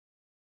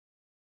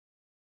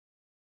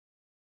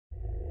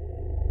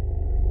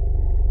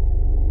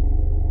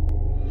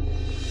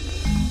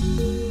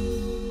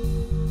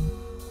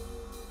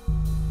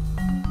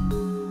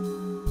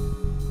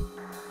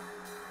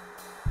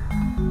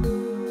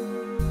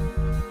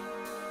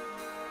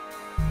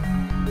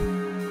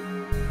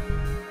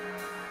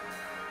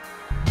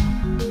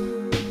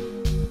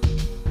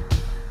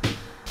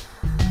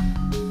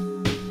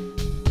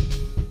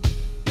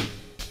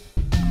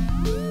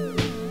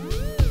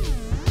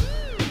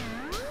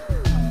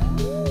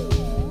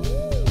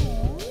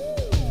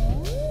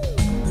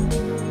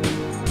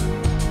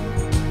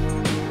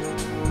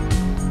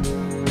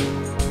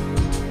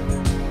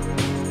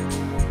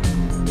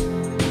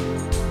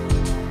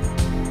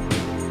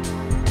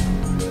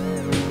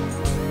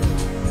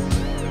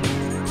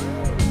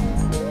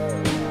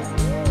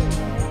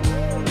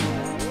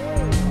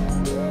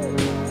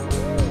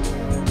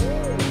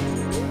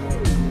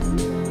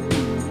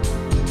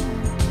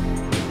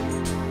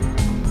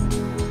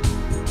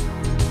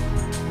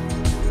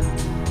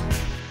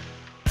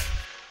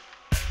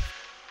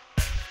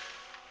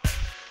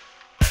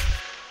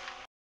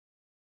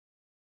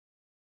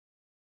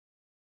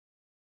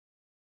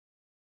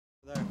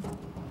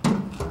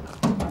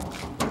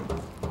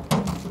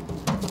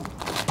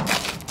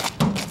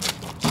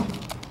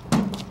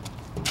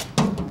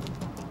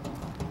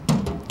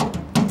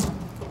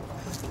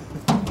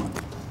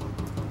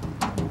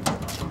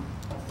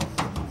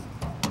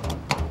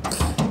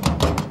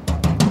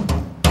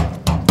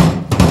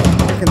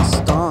can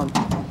stomp.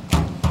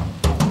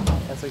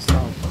 That's like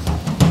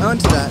stomp. On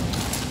to that.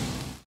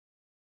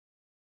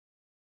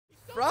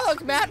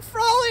 Frolic, Matt,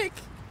 frolic!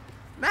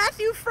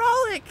 Matthew,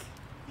 frolic!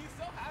 He's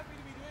so happy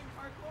to be doing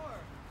parkour.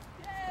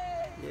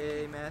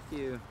 Yay! Yay,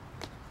 Matthew.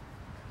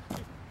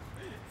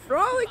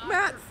 Frolic,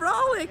 Matt,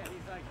 frolic!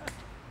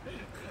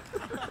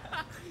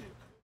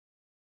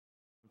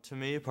 To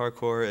me,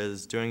 parkour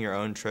is doing your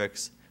own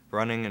tricks,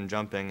 running and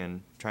jumping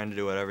and trying to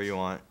do whatever you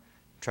want,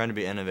 trying to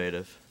be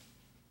innovative.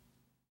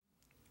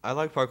 I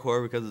like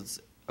parkour because it's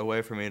a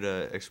way for me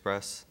to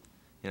express,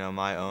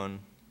 my own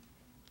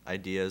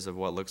ideas of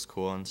what looks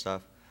cool and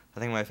stuff. I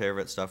think my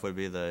favorite stuff would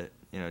be the,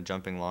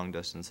 jumping long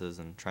distances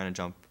and trying to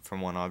jump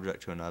from one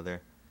object to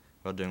another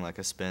while doing like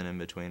a spin in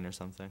between or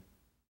something.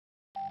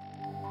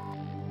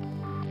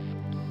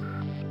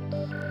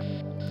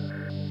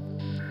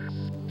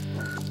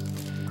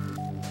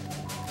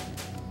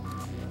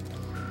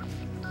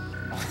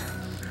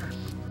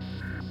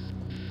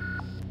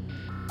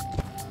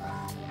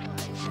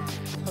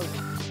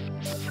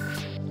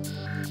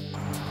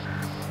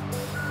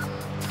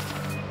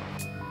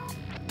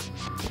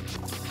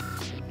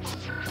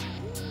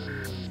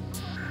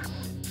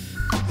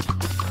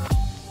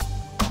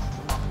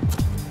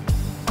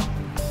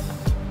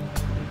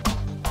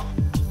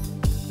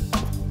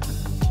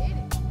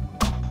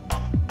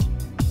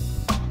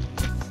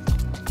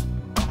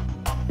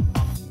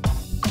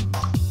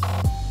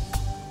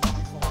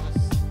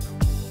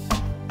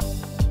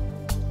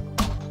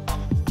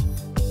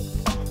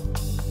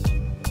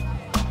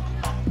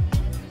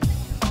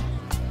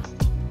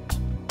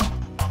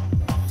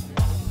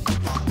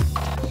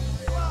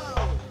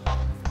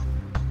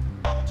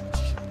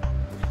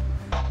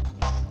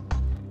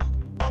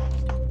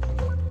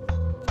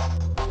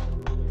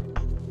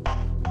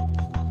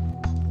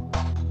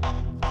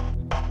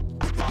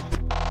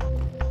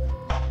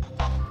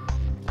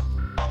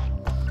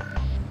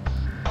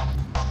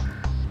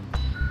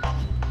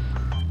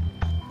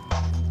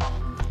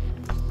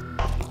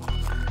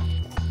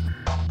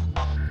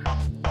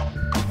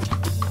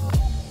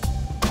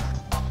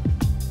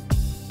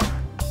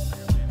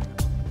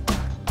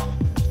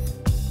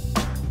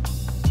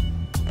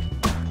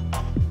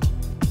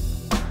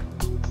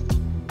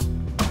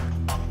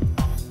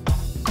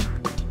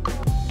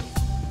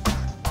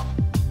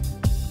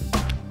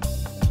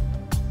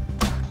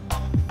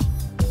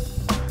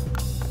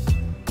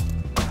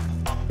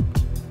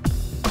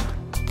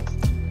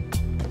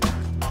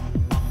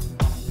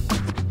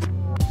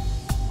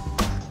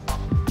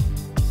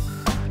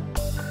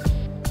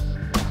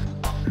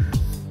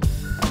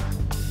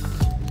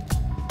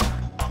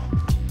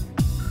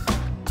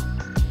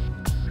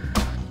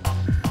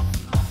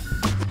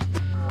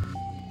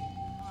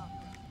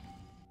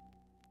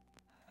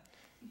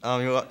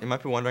 You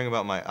might be wondering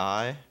about my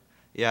eye.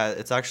 Yeah, it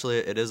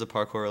is a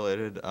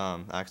parkour-related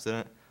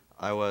accident.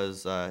 I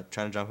was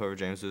trying to jump over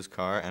James Wu's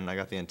car, and I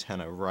got the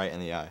antenna right in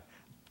the eye.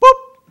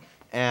 Boop!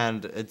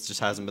 And it just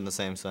hasn't been the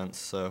same since,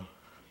 so.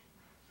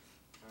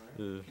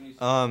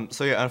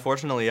 So yeah,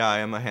 unfortunately, I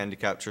am a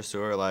handicapped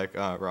chausseur like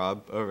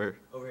Rob over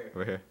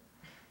here.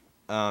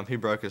 He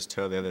broke his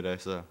toe the other day,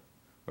 so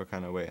we're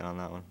kind of waiting on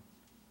that one.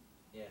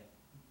 Yeah.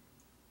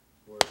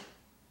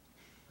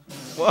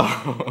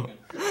 Whoa!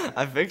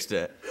 I fixed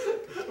it.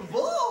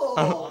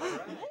 Whoa!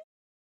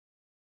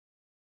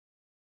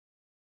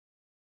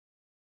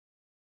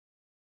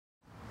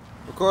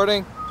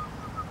 Recording.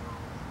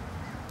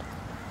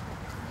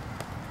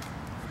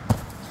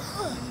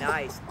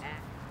 Nice.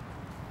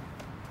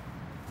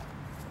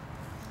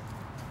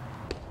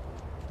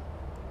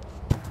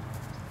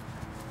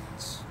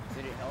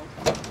 Did it help?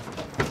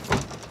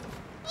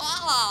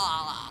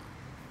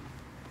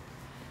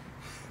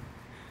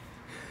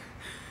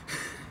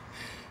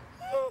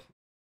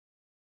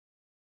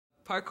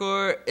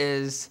 Parkour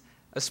is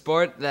a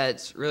sport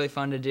that's really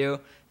fun to do,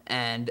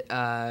 and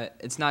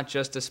it's not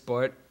just a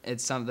sport.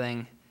 It's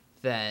something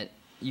that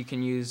you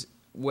can use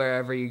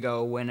wherever you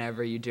go,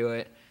 whenever you do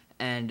it,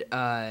 and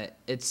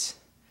it's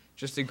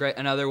just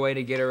another way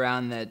to get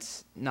around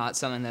that's not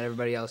something that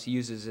everybody else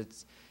uses.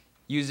 It's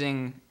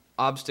using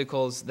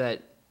obstacles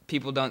that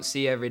people don't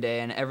see every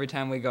day, and every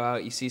time we go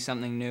out, you see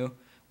something new,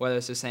 whether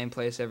it's the same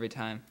place every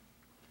time,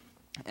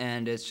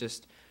 and it's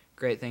just a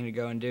great thing to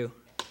go and do.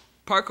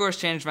 Parkour's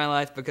changed my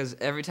life because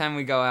every time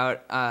we go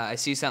out, I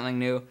see something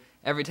new.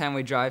 Every time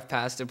we drive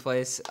past a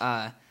place,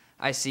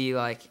 I see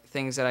like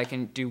things that I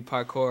can do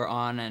parkour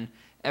on, and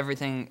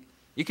everything.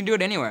 You can do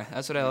it anywhere.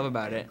 That's what I love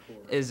about it.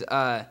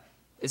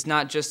 It's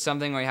not just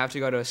something where you have to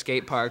go to a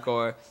skate park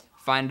or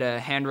find a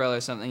handrail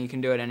or something. You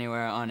can do it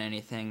anywhere on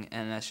anything,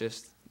 and that's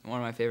just one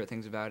of my favorite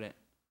things about it.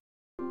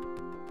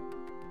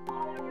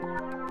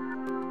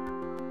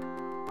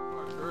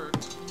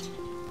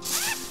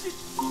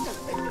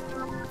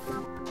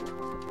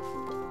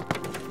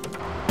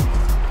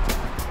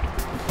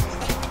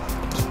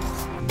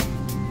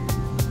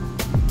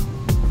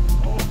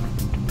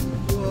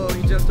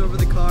 Jumped over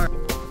the car.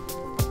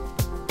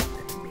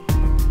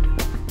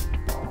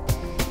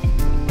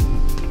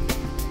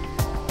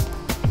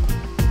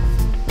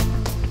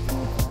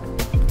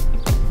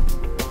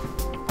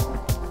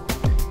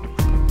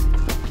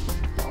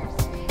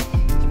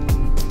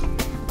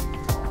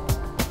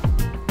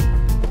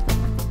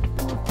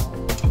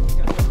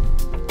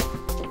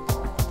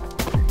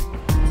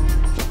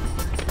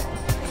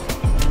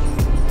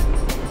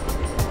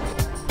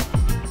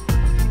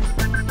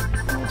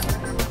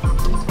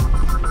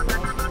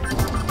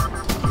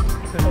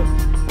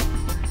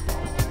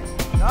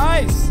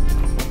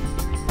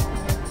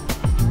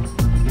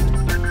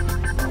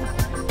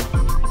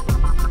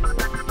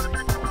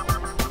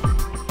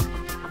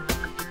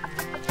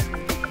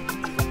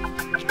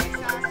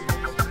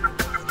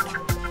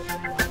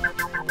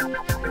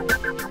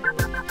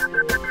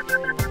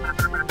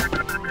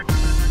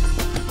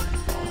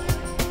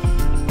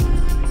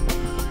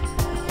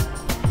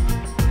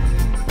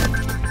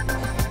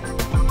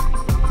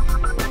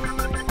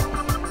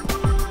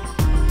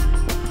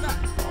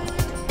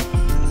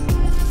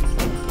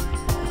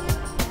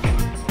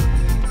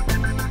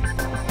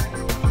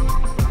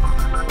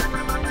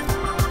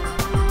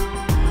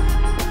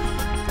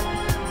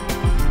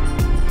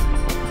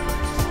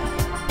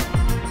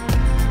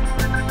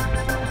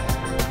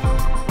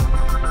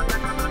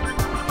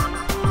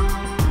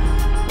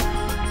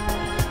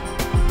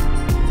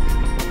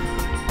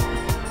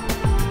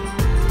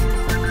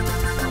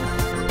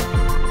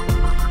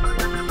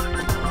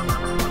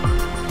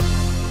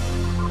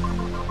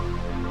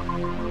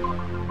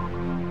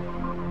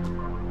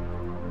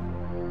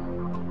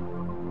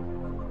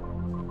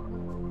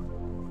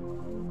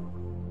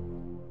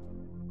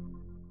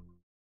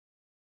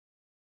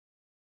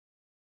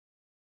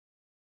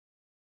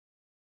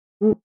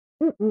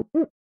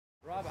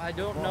 Rob, I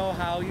don't know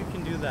how you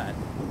can do that.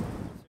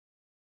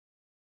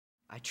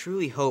 I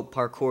truly hope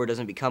parkour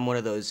doesn't become one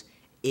of those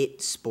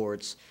it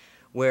sports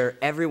where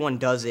everyone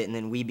does it and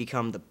then we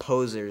become the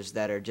posers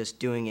that are just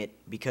doing it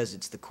because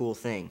it's the cool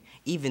thing,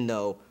 even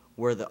though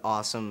we're the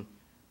awesome,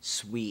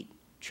 sweet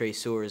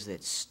traceurs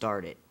that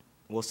start it.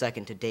 We'll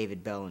second to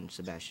David Bell and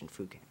Sebastian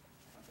Fouquet.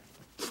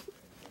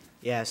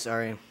 Yeah,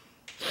 sorry.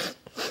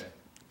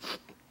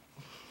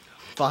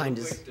 Fine,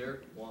 just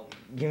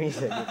give me a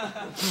second.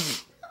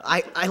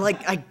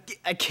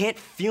 I can't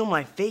feel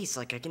my face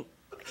like I can.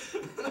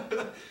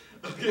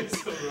 Okay,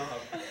 so Rob.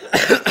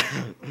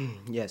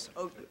 Yes.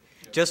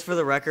 Just for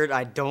the record,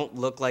 I don't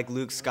look like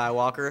Luke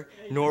Skywalker,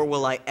 nor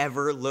will I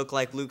ever look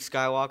like Luke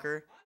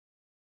Skywalker.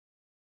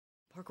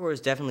 Parkour has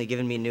definitely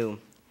given me a new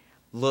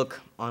look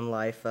on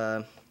life.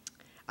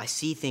 I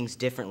see things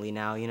differently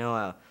now, you know.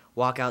 I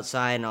walk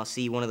outside and I'll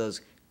see one of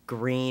those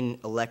green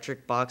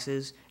electric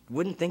boxes.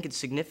 Wouldn't think it's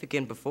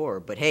significant before,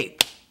 but hey,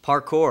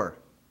 parkour.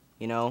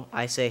 You know,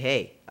 I say,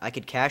 hey, I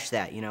could cash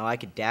that, you know, I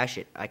could dash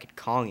it, I could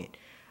Kong it,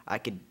 I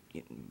could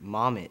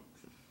mom it.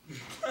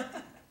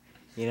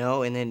 You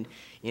know, and then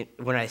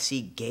when I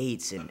see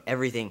gates and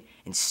everything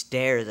and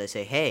stairs, I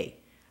say, hey,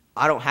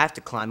 I don't have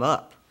to climb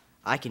up.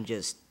 I can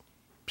just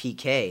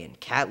PK and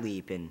cat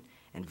leap and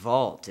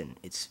vault, and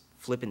it's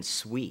flippin'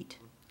 sweet.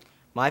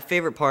 My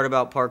favorite part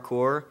about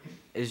parkour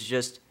is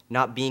just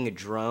not being a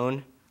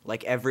drone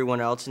like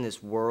everyone else in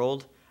this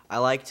world. I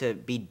like to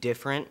be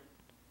different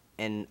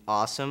and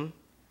awesome,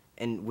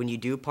 and when you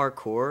do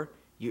parkour,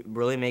 it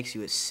really makes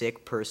you a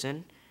sick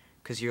person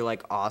because you're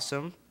like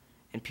awesome.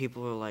 And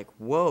people are like,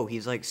 whoa,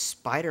 he's like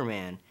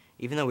Spider-Man.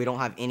 Even though we don't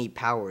have any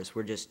powers,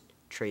 we're just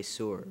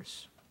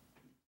traceurs.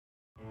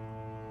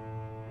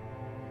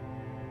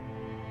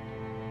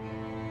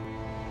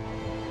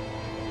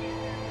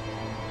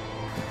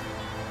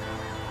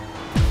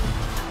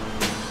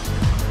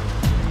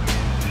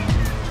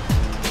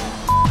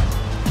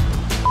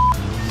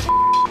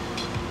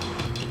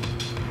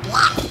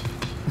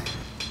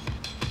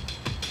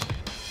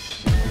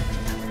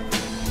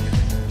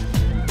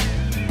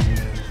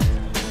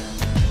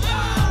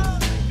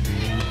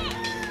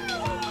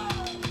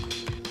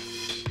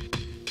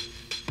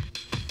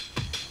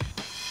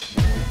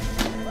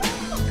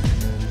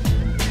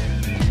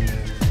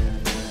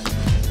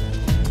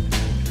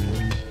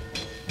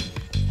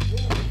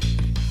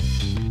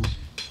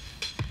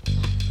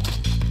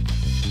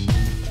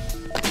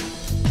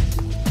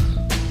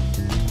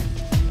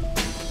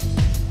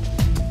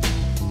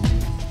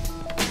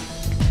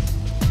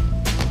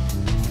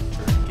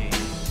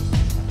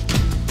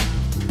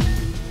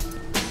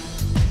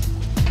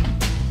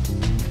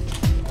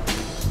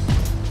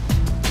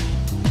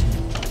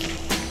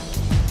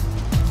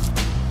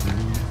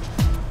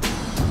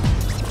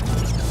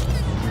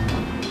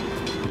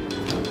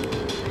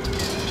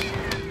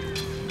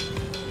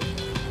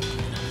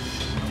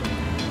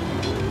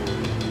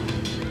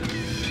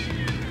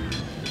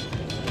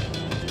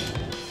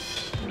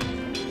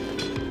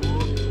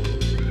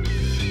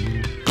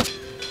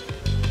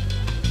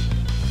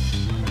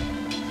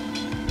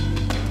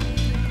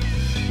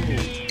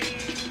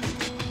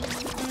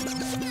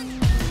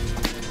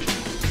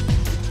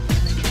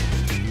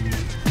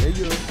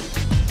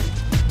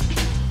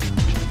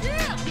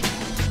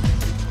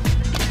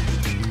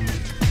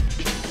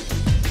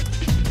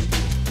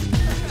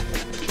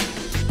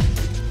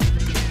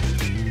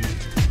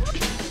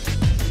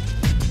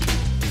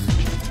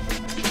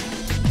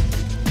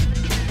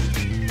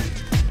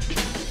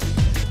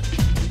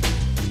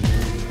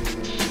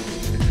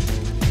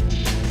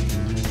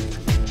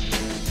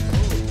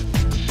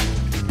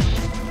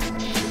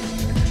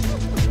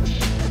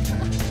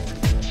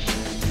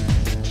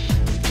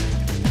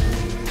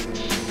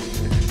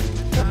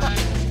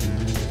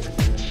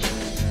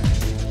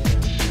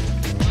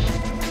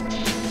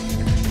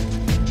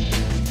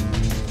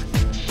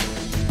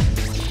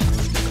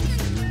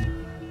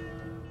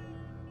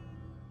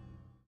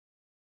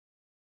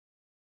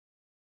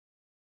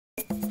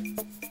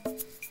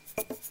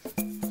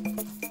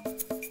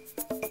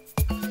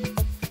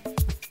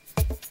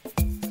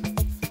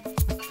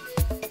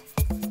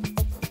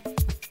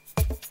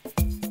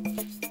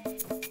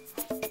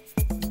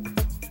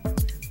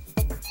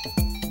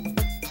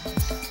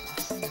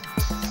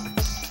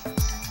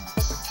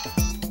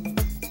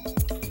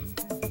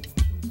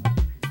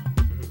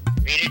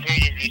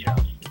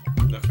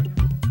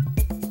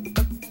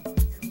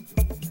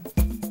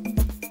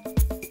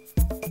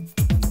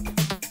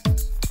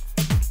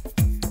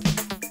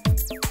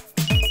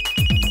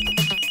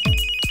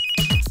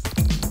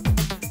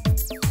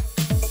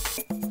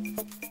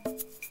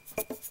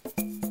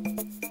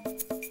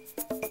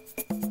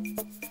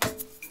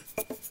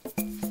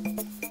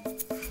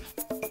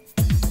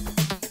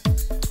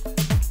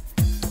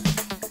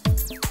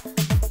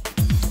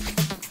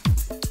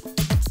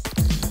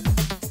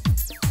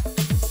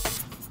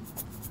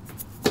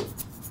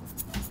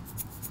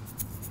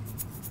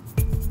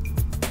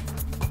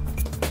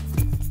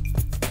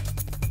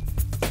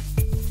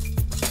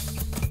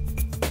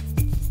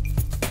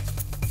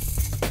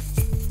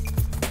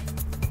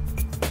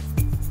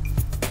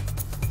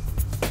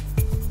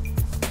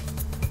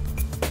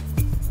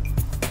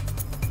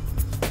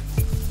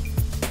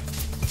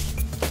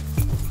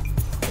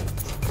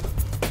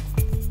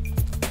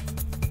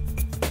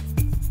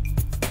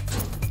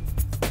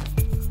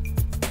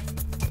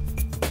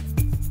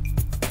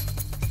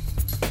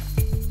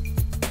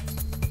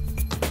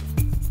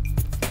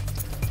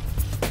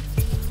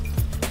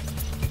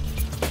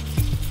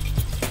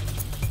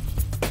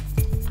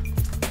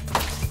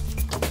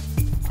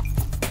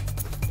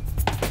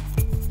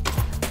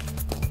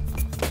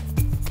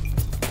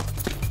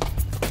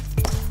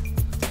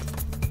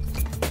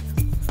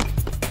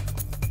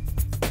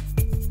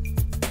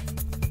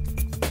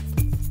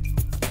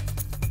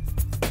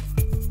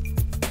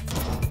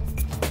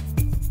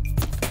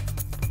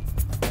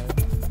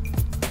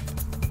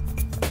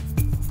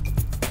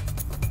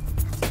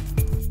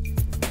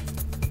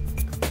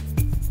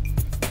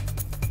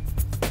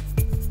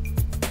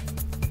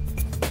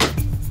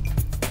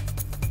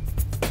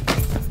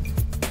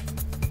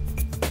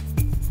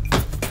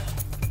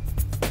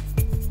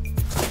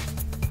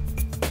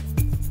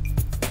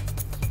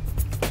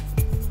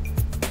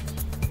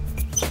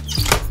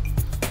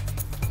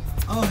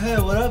 Oh,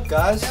 hey, what up,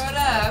 guys? What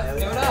up?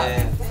 What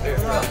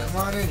up? Come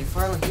on in, you're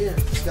finally here.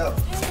 Let's go.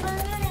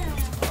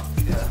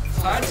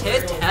 Hard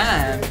hit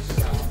time.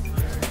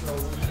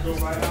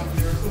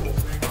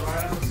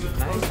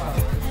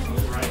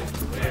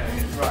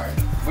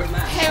 Where's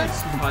Matt? Hey,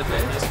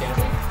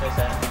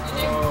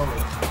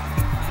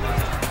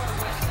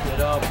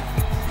 Get up.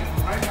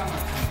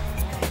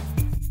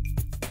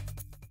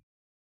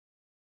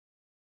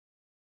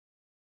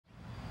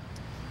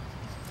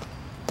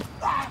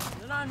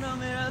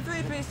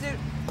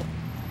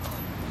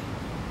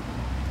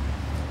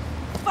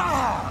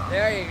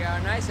 There you go.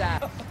 Nice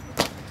eye.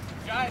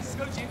 Guys,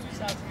 go to James's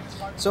house and get us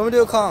parkour. Someone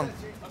do a call.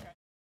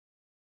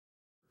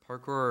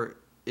 Parkour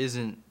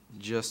isn't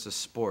just a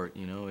sport,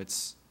 you know,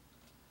 it's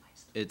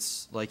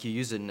like you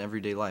use it in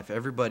everyday life.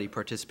 Everybody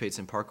participates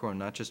in parkour,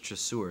 not just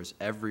chasseurs.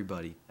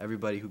 Everybody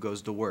who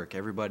goes to work,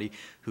 everybody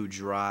who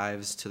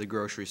drives to the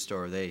grocery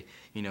store, they,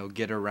 you know,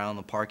 get around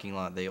the parking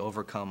lot, they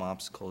overcome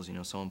obstacles. You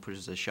know, someone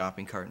pushes a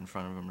shopping cart in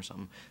front of them or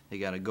something, they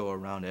got to go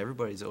around.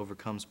 Everybody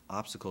overcomes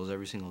obstacles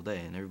every single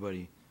day, and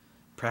everybody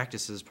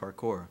practices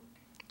parkour.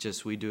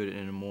 Just we do it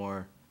in a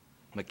more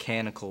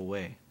mechanical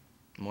way,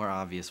 more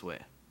obvious way.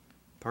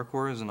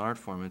 Parkour is an art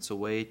form. It's a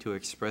way to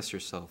express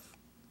yourself,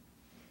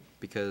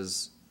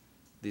 because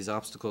these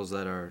obstacles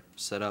that are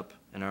set up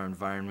in our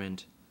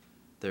environment,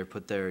 they're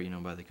put there, you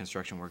know, by the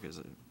construction workers,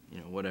 you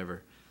know,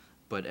 whatever.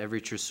 But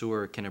every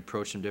chasseur can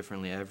approach them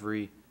differently.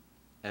 Every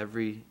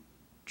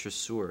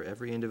chasseur,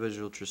 every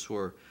individual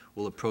chasseur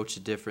will approach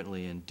it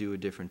differently and do a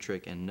different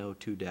trick, and no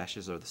two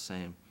dashes are the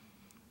same.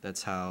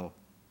 That's how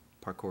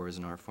parkour is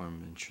an art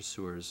form, and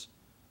chasseurs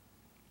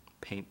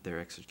paint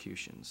their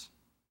executions.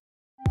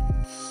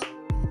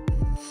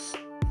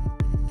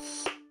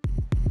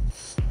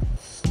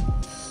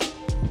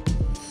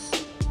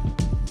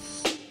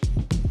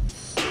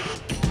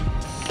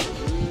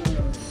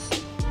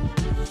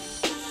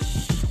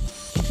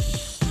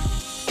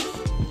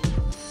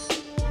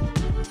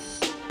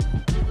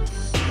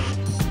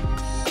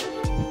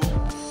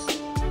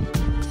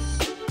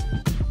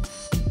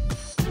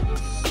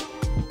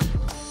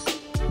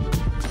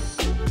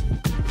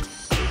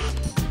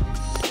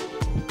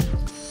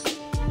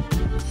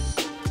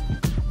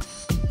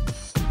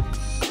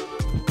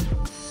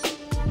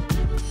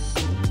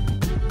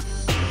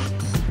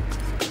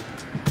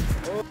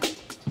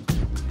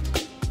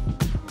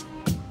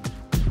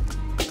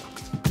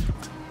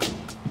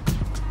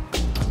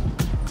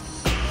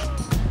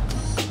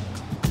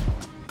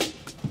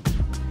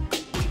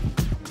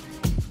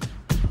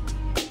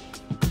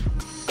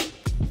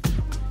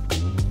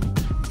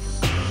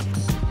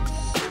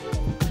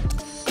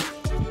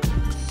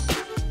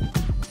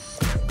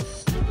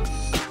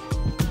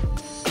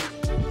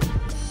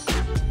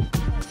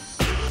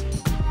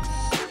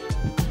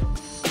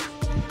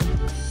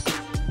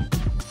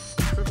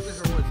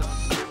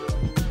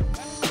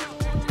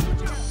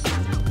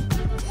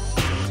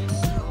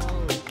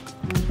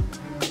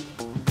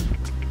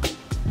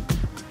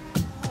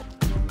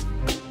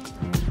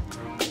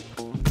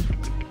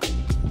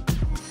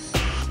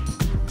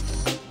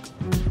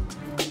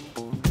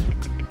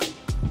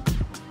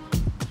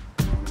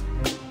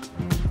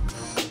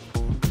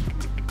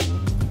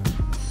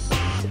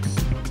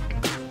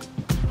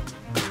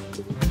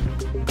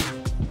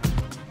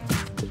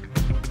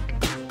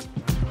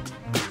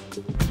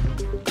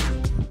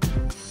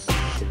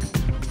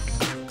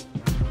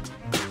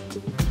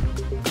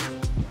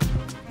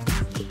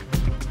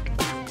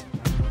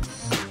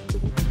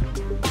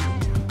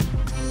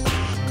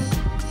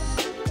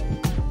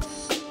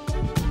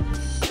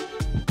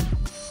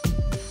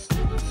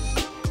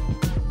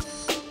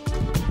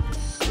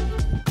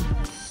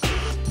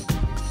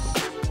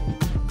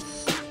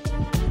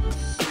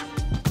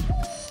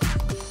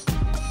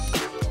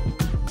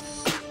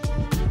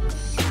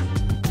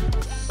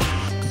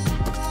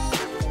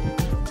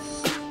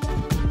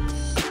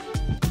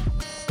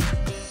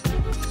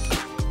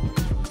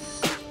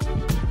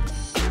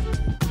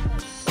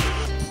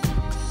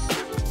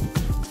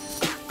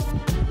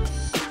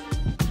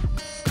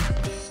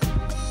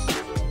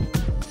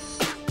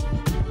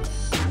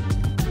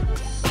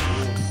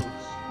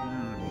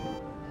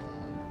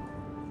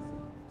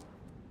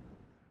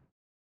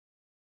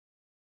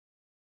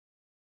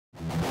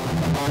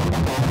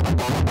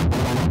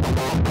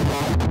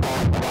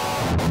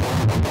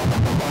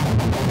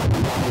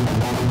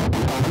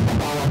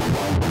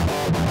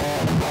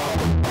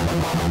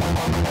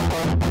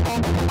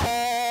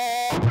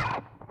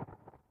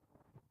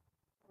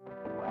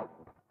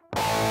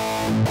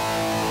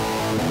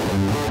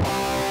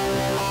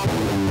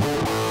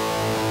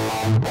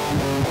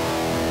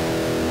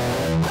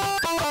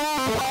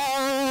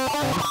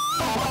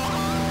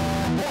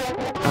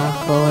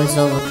 Parkour is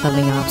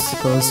overcoming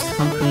obstacles,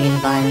 conquering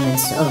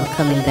environments,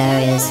 overcoming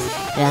barriers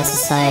that our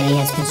society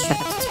has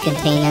constructed to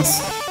contain us.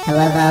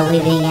 However, we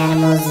being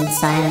animals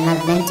inside are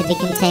not meant to be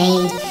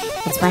contained.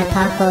 That's why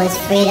parkour is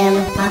freedom,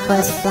 parkour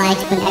is flight,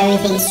 when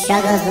everything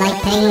struggles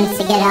like penguins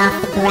to get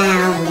off the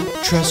ground.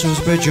 Trust will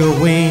spread your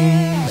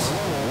wings.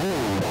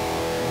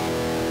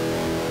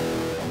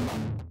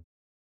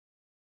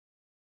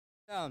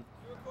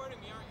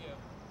 recording me, aren't you?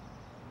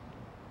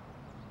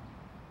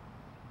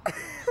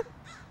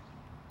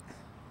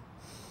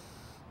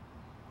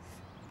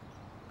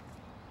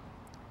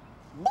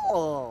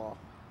 Whoa.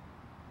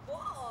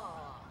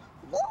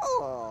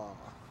 Whoa.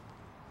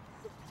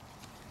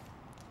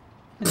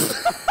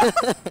 That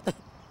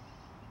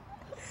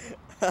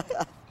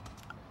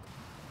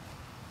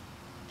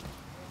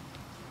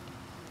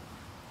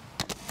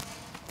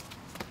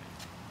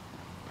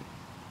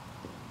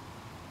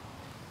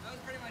was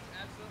pretty much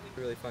absolutely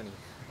Really funny.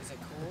 Is it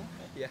cool?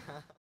 Yeah.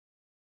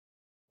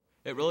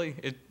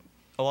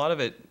 A lot of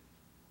it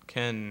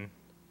can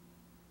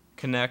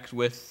connect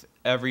with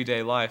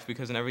everyday life,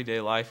 because in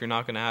everyday life you're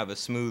not going to have a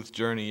smooth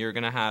journey. You're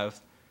going to have,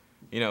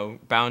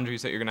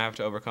 boundaries that you're going to have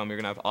to overcome. You're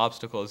going to have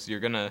obstacles. You're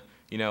going to,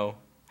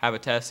 have a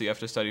test that you have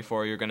to study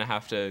for. You're going to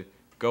have to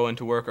go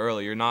into work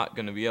early. You're not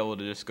going to be able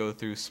to just go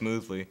through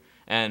smoothly.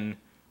 And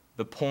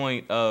the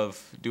point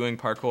of doing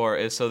parkour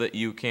is so that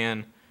you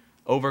can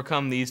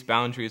overcome these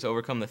boundaries,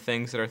 overcome the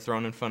things that are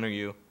thrown in front of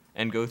you,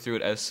 and go through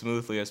it as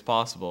smoothly as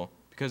possible.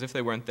 Because if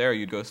they weren't there,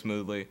 you'd go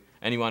smoothly,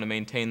 and you want to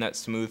maintain that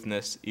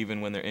smoothness even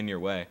when they're in your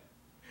way.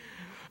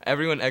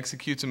 Everyone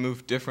executes a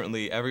move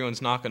differently.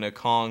 Everyone's not going to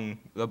Kong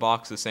the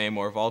box the same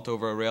or vault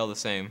over a rail the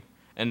same,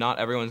 and not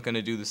everyone's going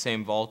to do the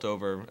same vault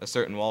over a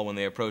certain wall when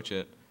they approach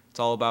it. It's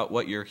all about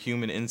what your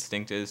human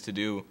instinct is to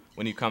do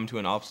when you come to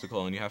an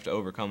obstacle and you have to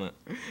overcome it.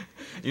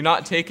 You're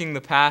not taking the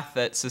path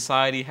that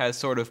society has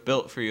sort of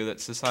built for you, that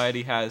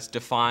society has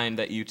defined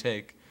that you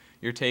take.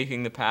 You're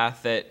taking the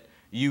path that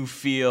you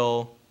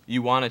feel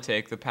you want to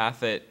take, the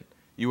path that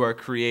you are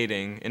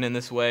creating, and in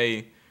this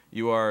way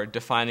you are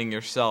defining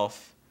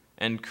yourself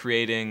and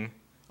creating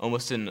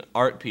almost an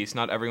art piece.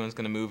 Not everyone's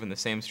going to move in the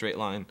same straight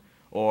line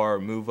or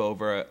move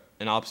over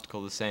an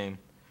obstacle the same.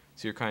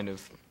 So you're kind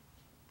of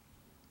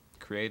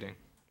creating.